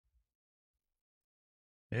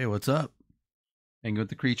Hey, what's up? Hanging with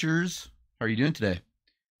the creatures. How are you doing today?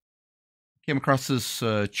 Came across this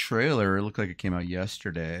trailer. It looked like it came out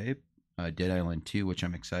yesterday. Dead Island 2, which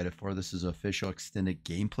I'm excited for. This is an official extended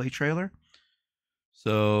gameplay trailer.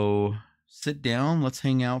 So sit down. Let's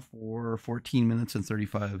hang out for 14 minutes and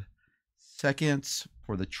 35 seconds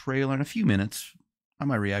for the trailer. In a few minutes, I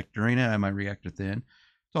might react during it. I might react at the end.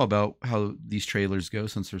 It's all about how these trailers go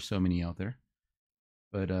since there's so many out there.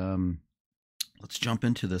 But let's jump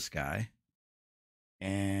into this guy.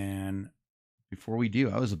 And before we do,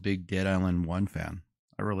 I was a big Dead Island 1 fan.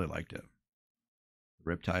 I really liked it.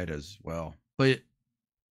 Riptide as well. But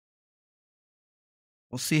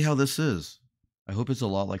we'll see how this is. I hope it's a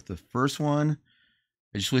lot like the first one.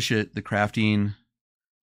 I just wish the crafting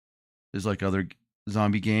is like other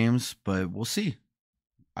zombie games, but we'll see.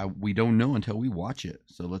 We don't know until we watch it.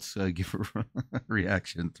 So let's give a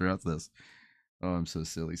reaction throughout this. Oh, I'm so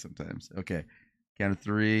silly sometimes. Okay. Count of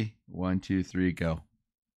 3. 1, 2, 3, go.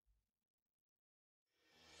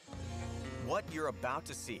 What you're about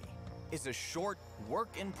to see is a short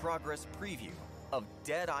work-in-progress preview of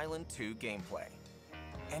Dead Island 2 gameplay,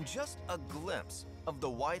 and just a glimpse of the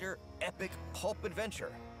wider, epic pulp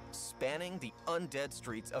adventure spanning the undead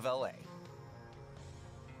streets of LA.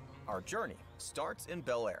 Our journey starts in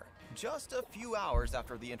Bel Air, just a few hours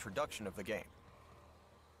after the introduction of the game.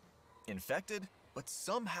 Infected, but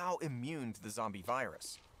somehow immune to the zombie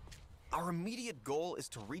virus. Our immediate goal is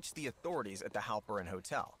to reach the authorities at the Halperin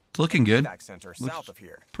Hotel. It's looking good. Evac Center south of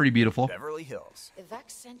here. Pretty beautiful. Beverly Hills. Evac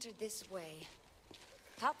Center this way.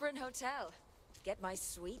 Halperin Hotel. Get my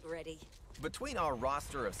suite ready. Between our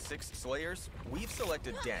roster of 6 Slayers, we've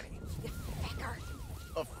selected Danny. You fecker.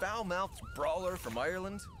 A foul-mouthed brawler from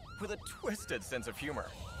Ireland with a twisted sense of humor.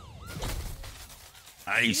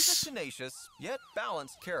 He's Nice. a tenacious, yet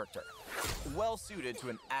balanced character, well suited to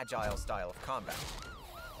an agile style of combat.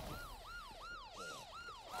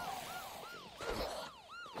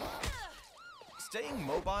 Staying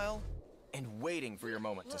mobile and waiting for your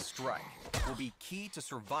moment to strike will be key to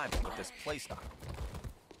survival with this playstyle.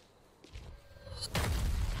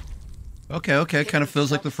 Okay. Kind of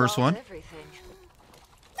feels like the first one. Everything.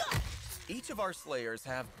 Each of our Slayers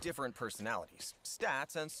have different personalities,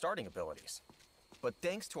 stats, and starting abilities. But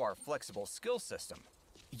thanks to our flexible skill system,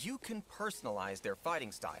 you can personalize their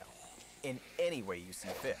fighting style in any way you see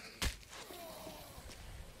fit.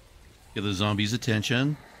 Give the zombies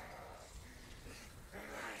attention.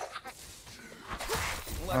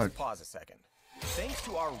 Let's pause a second. Thanks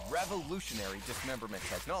to our revolutionary dismemberment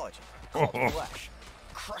technology, called flesh,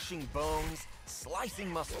 crushing bones,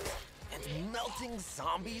 slicing muscles, and melting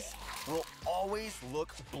zombies will always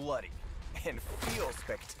look bloody and feel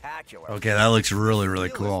spectacular. Okay, that looks really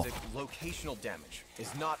cool. Realistic locational damage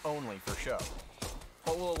is not only for show,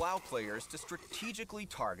 but will allow players to strategically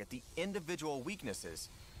target the individual weaknesses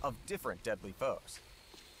of different deadly foes.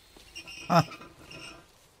 Huh.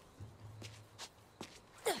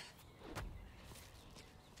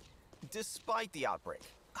 Despite the outbreak,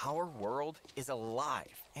 our world is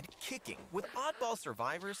alive and kicking with oddball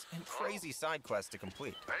survivors and crazy side quests to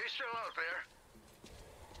complete. Are you still out there?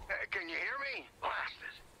 Can you hear me?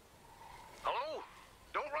 Blasted. Hello?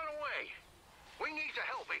 Don't run away. We need to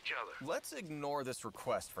help each other. Let's ignore this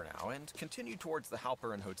request for now and continue towards the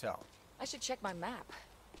Halperin Hotel. I should check my map.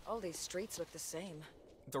 All these streets look the same.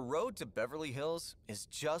 The road to Beverly Hills is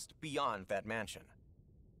just beyond that mansion.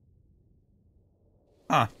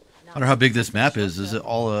 Huh. I wonder how big this map is. Is it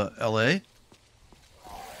all LA?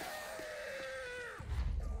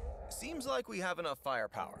 Seems like we have enough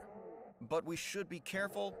firepower, but we should be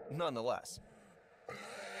careful nonetheless.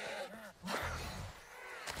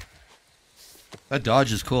 That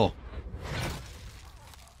dodge is cool.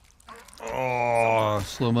 Oh,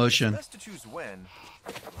 slow motion. It's best to choose when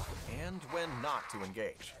and when not to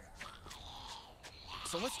engage.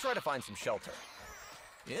 So let's try to find some shelter.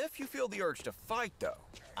 If you feel the urge to fight, though,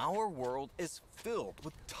 our world is filled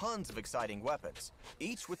with tons of exciting weapons,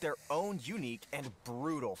 each with their own unique and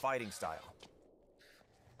brutal fighting style.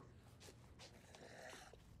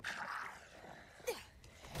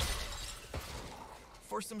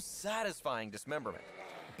 For some satisfying dismemberment,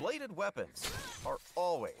 bladed weapons are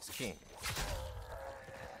always king.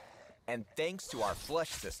 And thanks to our flesh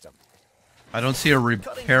system, I don't see a cutting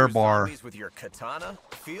repair through bar. zombies with your katana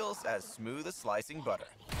feels as smooth as slicing butter.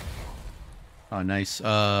 Oh, nice.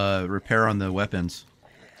 Repair on the weapons.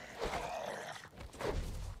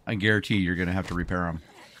 I guarantee you're going to have to repair them.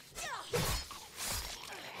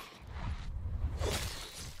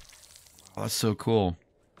 Oh, that's so cool.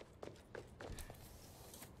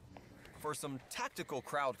 For some tactical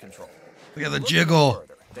crowd control, Look at the look no jiggle.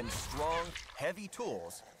 further than strong, heavy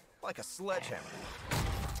tools like a sledgehammer.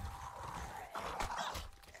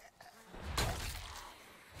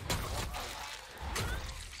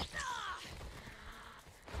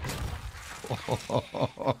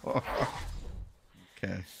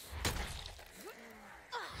 Okay.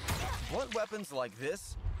 Blunt weapons like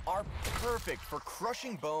this are perfect for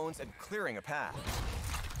crushing bones and clearing a path.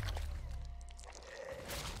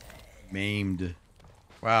 Maimed.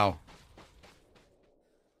 Wow.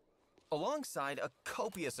 Alongside a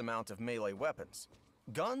copious amount of melee weapons,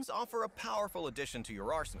 guns offer a powerful addition to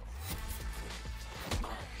your arsenal.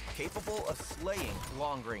 Capable of slaying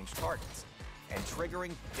long-range targets and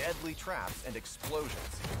triggering deadly traps and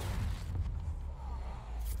explosions.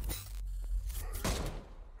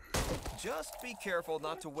 Just be careful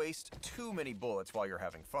not to waste too many bullets while you're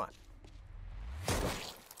having fun.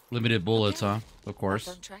 Limited bullets, huh? Of course.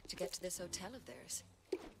 On track to get to this hotel of theirs.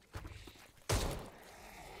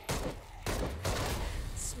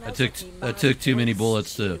 I took too many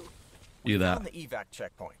bullets to do that. On the evac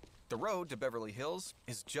checkpoint, the road to Beverly Hills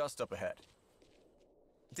is just up ahead.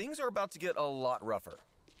 Things are about to get a lot rougher,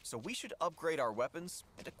 so we should upgrade our weapons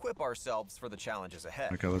and equip ourselves for the challenges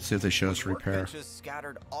ahead. Okay, let's see if they show us repair. Workbenches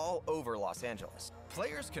scattered all over Los Angeles.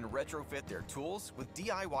 Players can retrofit their tools with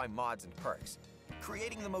DIY mods and perks,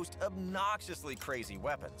 creating the most obnoxiously crazy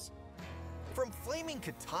weapons. From flaming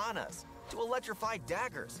katanas to electrified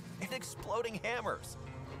daggers and exploding hammers.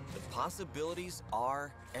 The possibilities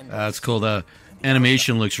are endless. That's cool. The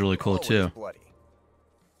animation looks really cool too. Bloody.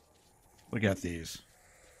 Look at these.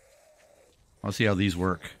 I'll see how these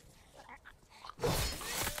work.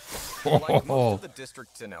 Like most of the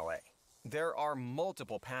districts in LA, there are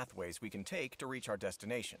multiple pathways we can take to reach our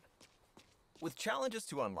destination. With challenges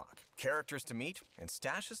to unlock, characters to meet, and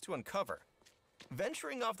stashes to uncover,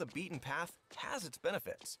 venturing off the beaten path has its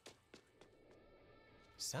benefits.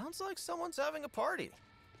 Sounds like someone's having a party.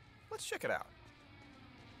 Let's check it out.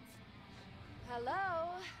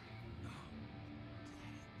 Hello?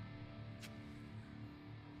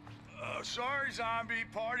 Sorry, zombie.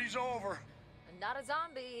 Party's over. Not a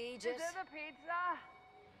zombie, just... Is it a pizza?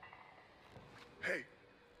 Hey,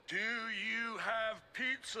 do you have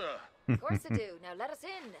pizza? Of course I do. Now let us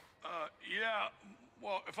in. Yeah.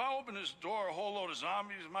 Well, if I open this door, a whole load of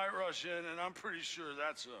zombies might rush in, and I'm pretty sure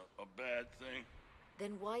that's a bad thing.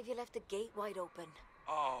 Then why have you left the gate wide open?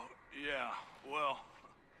 Oh, yeah. Well,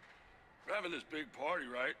 we're having this big party,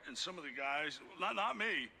 right? And some of the guys, not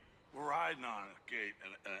me, were riding on a gate,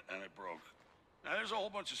 and it broke. Now, there's a whole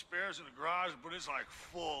bunch of spares in the garage, but it's like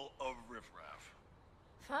full of riffraff.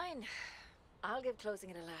 Fine. I'll give closing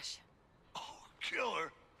it a lash. Oh,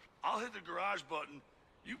 killer. I'll hit the garage button.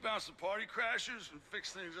 You bounce the party crashers and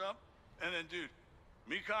fix things up. And then, dude,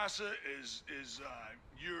 mi casa is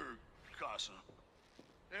your casa.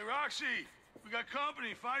 Hey, Roxy, we got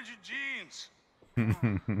company. Find your jeans.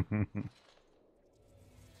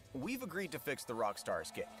 We've agreed to fix the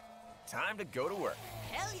Rockstar's gate. Time to go to work.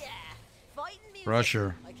 Hell yeah! Fighting music.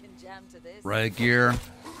 Rusher. I can jam to this. Riot gear.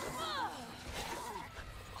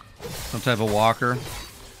 Some type of walker.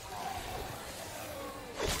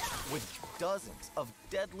 With dozens of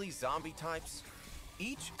deadly zombie types,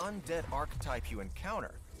 each undead archetype you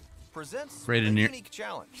encounter presents a unique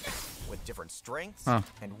challenge with different strengths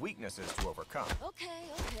and weaknesses to overcome.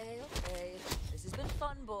 Okay. This has been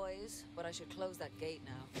fun, boys, but I should close that gate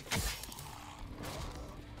now.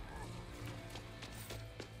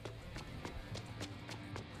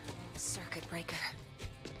 Circuit breaker.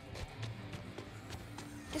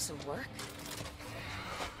 This'll work.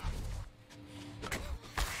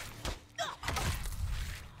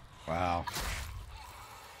 Wow.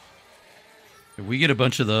 If we get a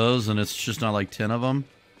bunch of those and it's just not like 10 of them,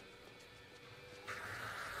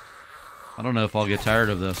 I don't know if I'll get tired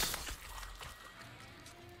of this.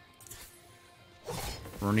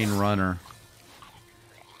 Burning runner.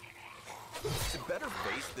 To better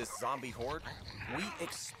face this zombie horde, we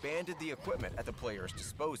expanded the equipment at the player's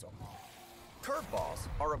disposal. Curveballs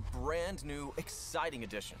are a brand new, exciting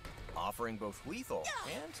addition, offering both lethal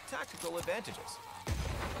and tactical advantages.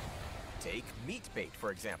 Take meat bait,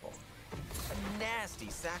 for example. A nasty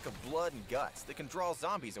sack of blood and guts that can draw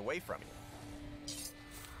zombies away from you.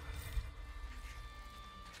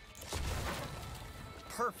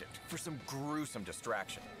 Perfect for some gruesome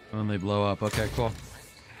distraction. When they blow up. Okay, cool.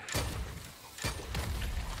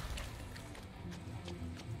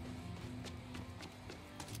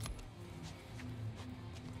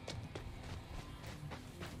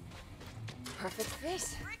 Perfect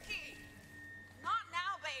fit. Ricky! Not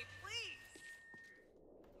now, babe, please!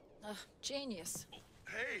 Genius.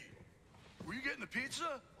 Hey, were you getting the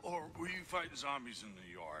pizza? or were you fighting zombies in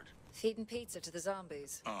the yard? Feeding pizza to the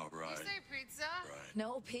zombies. Oh, right. You say pizza? Right.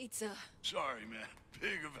 No pizza. Sorry, man.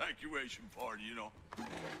 Big evacuation party, you know.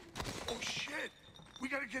 Oh, shit! We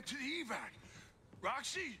gotta get to the evac.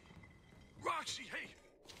 Roxy? Roxy, hey!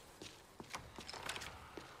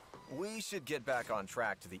 We should get back on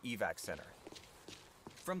track to the evac center.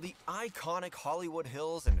 From the iconic Hollywood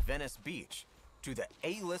Hills and Venice Beach to the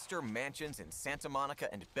A-lister mansions in Santa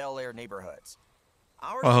Monica and Bel Air neighborhoods.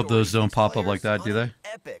 Our I hope story those don't takes pop up like players that, do on an they?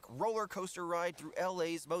 Epic roller coaster ride through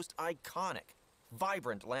LA's most iconic,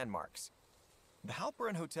 vibrant landmarks. The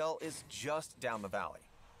Halperin Hotel is just down the valley.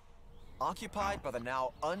 Occupied by the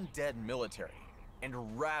now undead military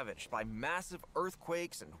and ravaged by massive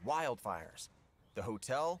earthquakes and wildfires, the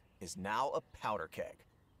hotel is now a powder keg.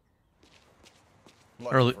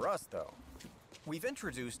 Lucky for us, though, we've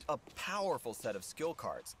introduced a powerful set of skill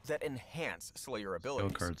cards that enhance Slayer abilities.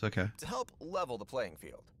 Skill cards, okay. To help level the playing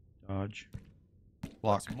field. Dodge.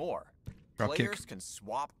 Block. What's more, Drop players kick. can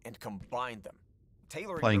swap and combine them,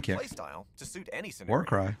 tailoring Flying their kick. playstyle to suit any scenario. War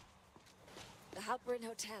cry. The Halperin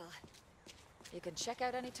Hotel. You can check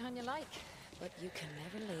out anytime you like, but you can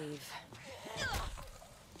never leave.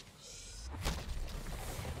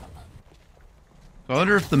 I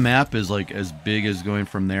wonder if the map is like as big as going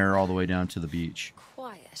from there all the way down to the beach.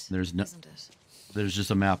 Quiet, There's no- isn't it? There's just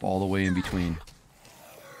a map all the way in between.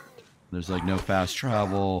 There's like no fast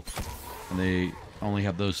travel, and they only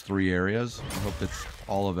have those 3 areas. I hope it's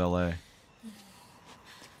all of LA.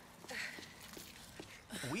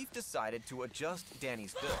 We've decided to adjust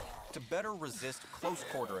Danny's build to better resist close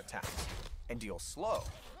quarter attacks and deal slow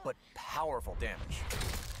but powerful damage.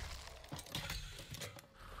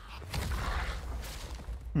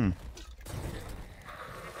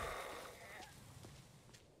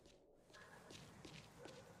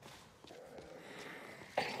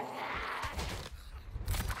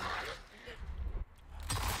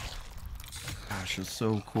 Gosh, it's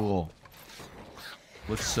so cool.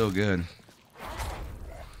 Looks so good.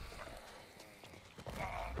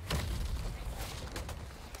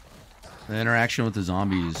 The interaction with the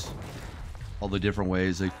zombies, all the different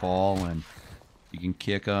ways they fall, and you can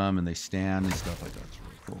kick them and they stand and stuff like that. It's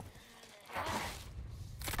really cool.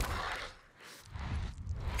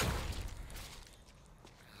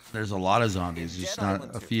 There's a lot of zombies, just Dead not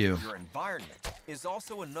Island a 2, few. Your environment is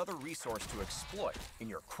also another resource to exploit in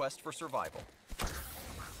your quest for survival.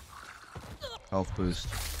 Health boost.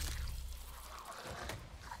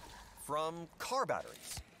 From car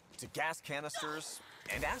batteries to gas canisters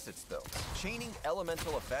and acid spills, chaining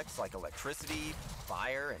elemental effects like electricity,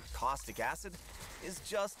 fire, and caustic acid is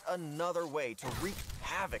just another way to wreak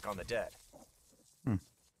havoc on the dead.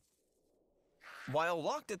 While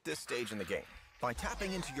locked at this stage in the game, by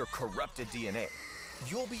tapping into your corrupted DNA,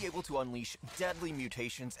 you'll be able to unleash deadly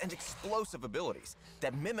mutations and explosive abilities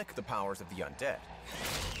that mimic the powers of the undead.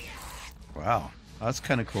 Wow, that's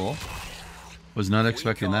kind of cool. Was not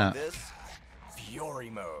expecting We call that. this Fury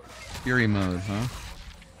Mode. Fury mode, huh?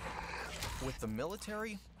 With the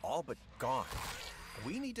military all but gone,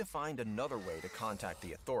 we need to find another way to contact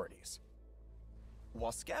the authorities.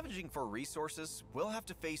 While scavenging for resources, we'll have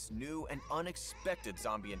to face new and unexpected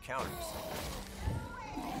zombie encounters.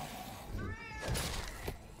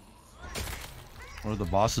 What do the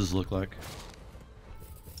bosses look like?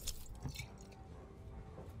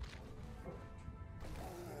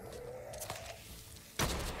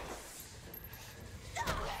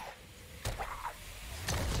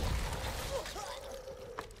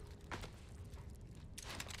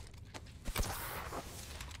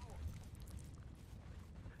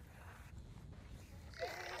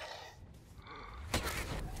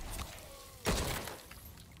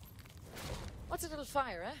 What's a little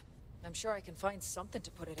fire, eh? I'm sure I can find something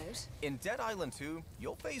to put it out. In Dead Island 2,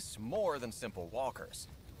 you'll face more than simple walkers.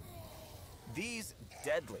 These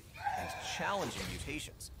deadly and challenging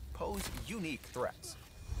mutations pose unique threats.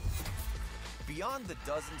 Beyond the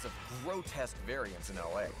dozens of grotesque variants in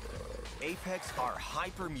LA, Apex are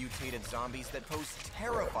hyper-mutated zombies that pose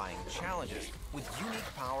terrifying challenges with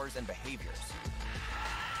unique powers and behaviors.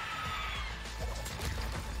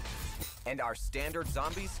 And our standard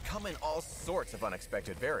zombies come in all sorts of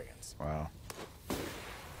unexpected variants. Wow.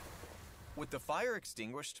 With the fire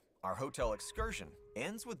extinguished, our hotel excursion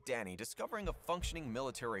ends with Danny discovering a functioning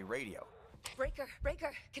military radio. Breaker,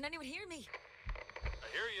 Breaker, can anyone hear me? I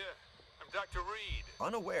hear you. I'm Dr. Reed.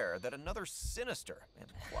 Unaware that another sinister and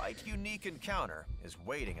quite unique encounter is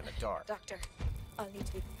waiting in the dark. Doctor, I'll need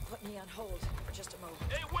to be putting me on hold for just a moment.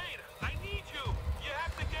 Hey, wait! I need you! You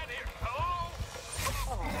have to get here! Hello?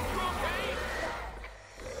 You okay?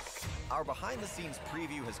 Our behind-the-scenes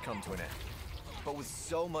preview has come to an end. But with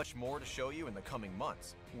so much more to show you in the coming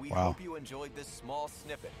months, we Wow. hope you enjoyed this small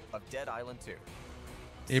snippet of Dead Island 2.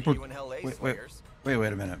 April. See you in LA, Wait Slayers.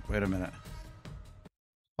 a minute.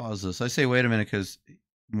 Pause this. I say wait a minute because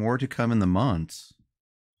more to come in the months.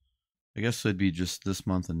 I guess it'd be just this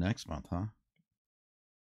month and next month, huh?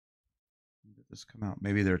 When did this come out?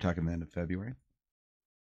 Maybe they're talking the end of February.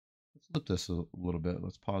 Let's flip this a little bit.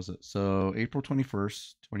 Let's pause it. So April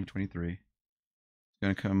 21st, 2023. It's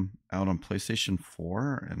going to come out on PlayStation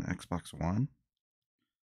 4 and Xbox One.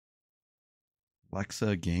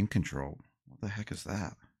 Alexa game control. What the heck is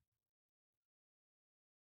that?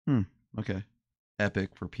 Okay. Epic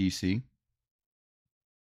for PC.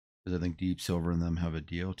 Because I think Deep Silver and them have a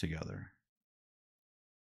deal together.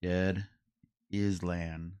 Dead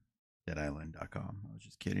Island. Deadisland.com. I was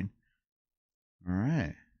just kidding. All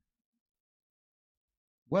right.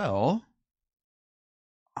 Well,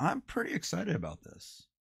 I'm pretty excited about this.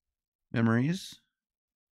 Memories.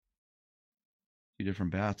 2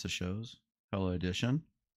 different bats of shows. Hello Edition.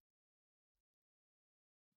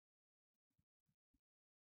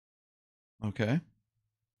 Okay.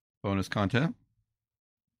 Bonus content.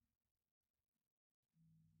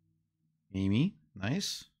 Amy.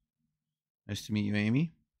 Nice. Nice to meet you,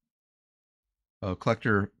 Amy. Oh,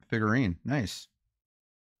 collector figurine. Nice.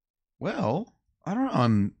 Well, I don't know.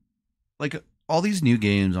 I'm like all these new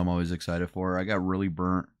games I'm always excited for. I got really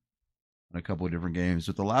burnt on a couple of different games,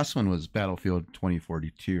 but the last one was Battlefield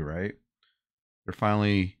 2042, right? They're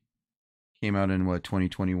finally came out in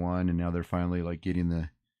 2021, and now they're finally like getting it's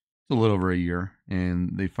a little over a year,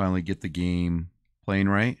 and they finally get the game playing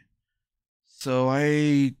right. So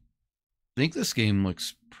I think this game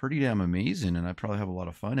looks pretty damn amazing, and I probably have a lot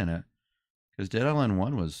of fun in it because Dead Island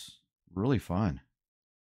 1 was really fun.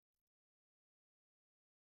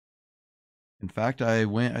 In fact, I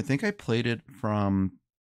think I played it from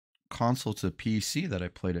console to PC that I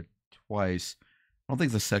played it twice. I don't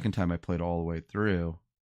think the second time I played all the way through,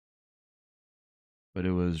 but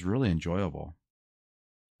it was really enjoyable.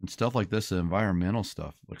 And stuff like this, the environmental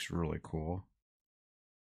stuff looks really cool.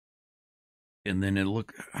 And then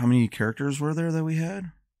how many characters were there that we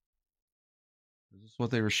had? Is this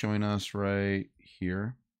what they were showing us right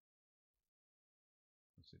here?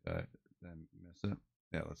 Let's see that. Did I miss it?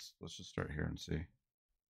 Yeah, let's just start here and see. And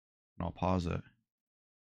I'll pause it.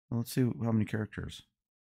 Well, let's see how many characters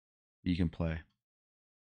you can play.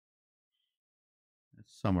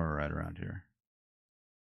 It's somewhere right around here.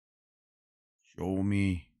 Show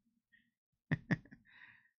me.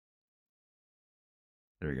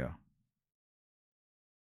 There you go.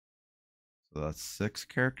 So that's 6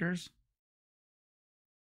 characters.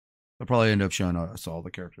 They'll probably end up showing us all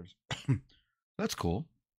the characters. That's cool.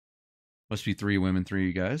 Must be 3 women,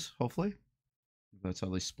 3 guys, hopefully. That's how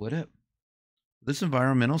they split it. This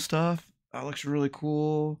environmental stuff, that looks really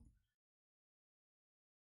cool.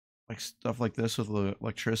 Like stuff like this with the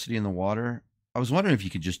electricity in the water. I was wondering if you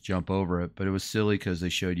could just jump over it, but it was silly because they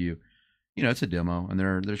showed you, it's a demo, and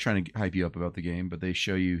they're trying to hype you up about the game, but they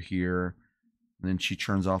show you here, and then she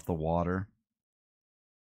turns off the water.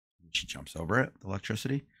 And she jumps over it, the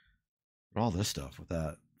electricity. But all this stuff with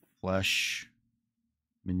that flesh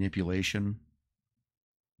manipulation,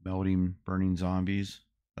 melting, burning zombies.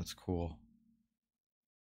 That's cool.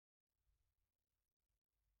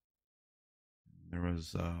 There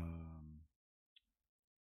was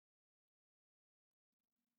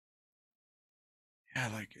yeah,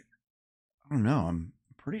 like I don't know. I'm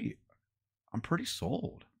pretty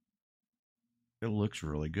sold. It looks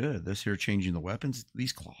really good. This here changing the weapons,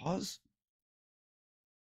 these claws.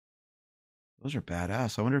 Those are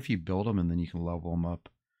badass. I wonder if you build them and then you can level them up.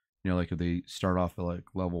 Like if they start off at like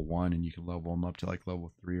level 1 and you can level them up to like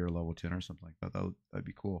level 3 or level 10 or something like that. That'd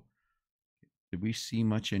be cool. Did we see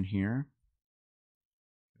much in here?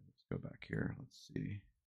 Let's go back here. Let's see.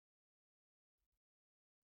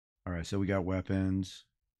 All right, so we got weapons.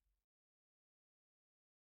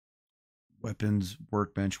 Weapons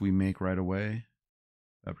workbench we make right away.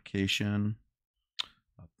 Fabrication.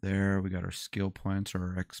 Up there, we got our skill points or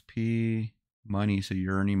our XP. Money, so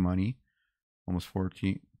you're earning money. Almost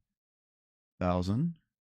 14,000.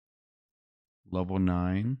 Level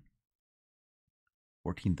 9.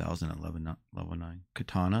 14,000 at level 9.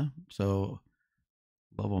 Katana, so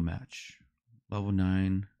level match. Level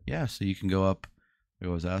 9. Yeah, so you can go up. I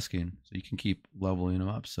was asking. So you can keep leveling them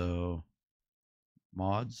up. So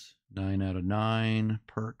mods, 9 out of 9.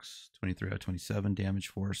 Perks, 23 out of 27. Damage,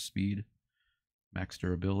 force, speed, max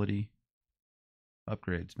durability.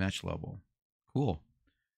 Upgrades, match level. Cool.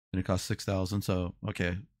 And it costs 6,000. So,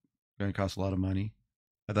 okay. Going to cost a lot of money.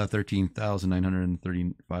 I thought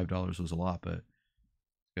 $13,935 was a lot, but it's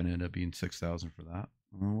Going to end up being 6,000 for that.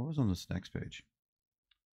 What was on this next page?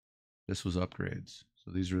 This was upgrades.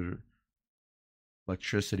 So these are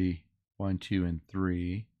electricity 1, 2, and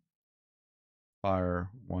 3. Fire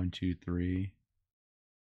 1, 2, 3.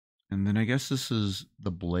 And then I guess this is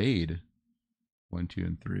the blade 1, 2,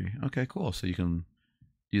 and 3. Okay, cool. So you can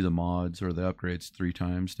do the mods or the upgrades 3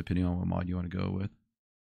 times depending on what mod you want to go with.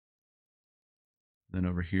 Then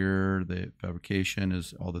over here, the fabrication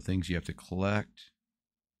is all the things you have to collect.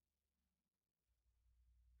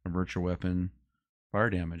 Convert your weapon. Fire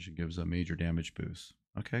damage and gives a major damage boost.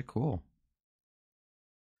 Okay, cool.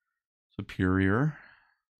 Superior.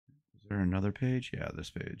 Is there another page? Yeah, this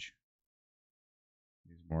page.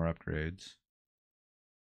 These more upgrades.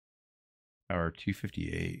 Power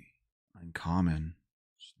 258. Uncommon.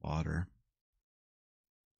 Slaughter.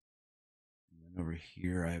 And then over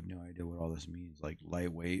here, I have no idea what all this means. Like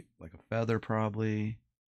lightweight, like a feather probably.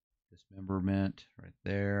 Dismemberment right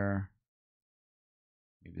there.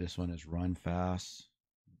 Maybe this one is run fast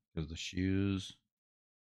because of the shoes.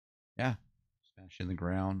 Yeah. Smash in the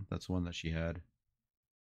ground. That's one that she had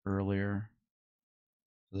earlier.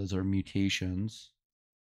 So those are mutations.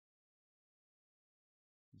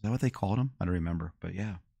 Is that what they called them? I don't remember, but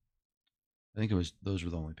yeah. I think it was, those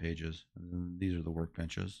were the only pages. And then these are the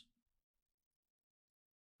workbenches.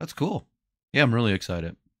 That's cool. Yeah, I'm really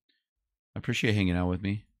excited. I appreciate hanging out with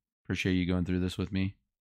me. Appreciate you going through this with me.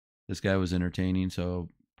 This guy was entertaining, so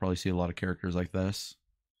probably see a lot of characters like this.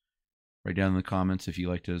 Write down in the comments if you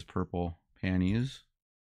liked his purple panties.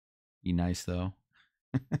 Be nice though.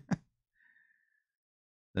 The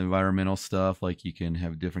environmental stuff, like you can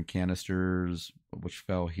have different canisters, which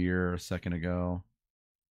fell here a second ago.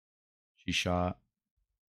 She shot.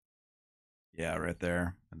 Yeah, right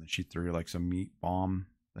there. And then she threw like some meat bomb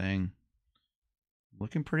thing.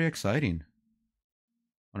 Looking pretty exciting.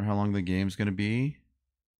 Wonder how long the game's gonna be.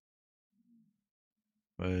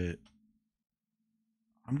 But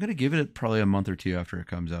I'm gonna give it probably a month or two after it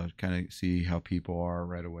comes out. Kind of see how people are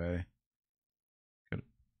right away.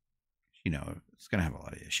 You know, it's gonna have a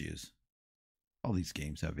lot of issues. All these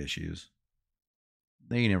games have issues.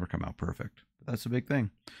 They never come out perfect, but that's a big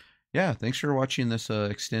thing. Yeah, thanks for watching this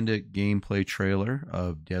extended gameplay trailer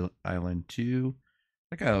of Dead Island 2.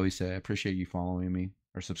 Like I always say, I appreciate you following me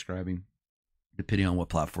or subscribing, depending on what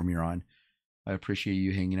platform you're on. I appreciate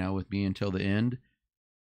you hanging out with me until the end.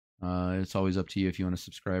 It's always up to you if you want to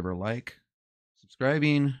subscribe or like.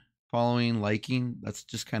 Subscribing, following, liking, that's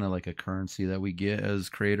just kind of like a currency that we get as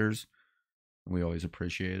creators. And we always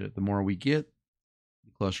appreciate it. The more we get,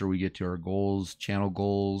 the closer we get to our goals, channel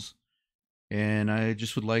goals. And I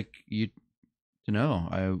just would like you to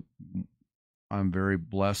know I'm very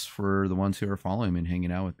blessed for the ones who are following me and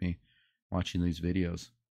hanging out with me, watching these videos.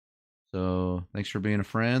 So thanks for being a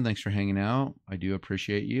friend. Thanks for hanging out. I do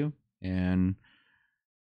appreciate you. And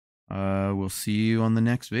we'll see you on the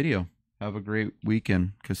next video. Have a great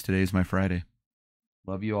weekend because today's my Friday.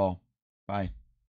 Love you all. Bye.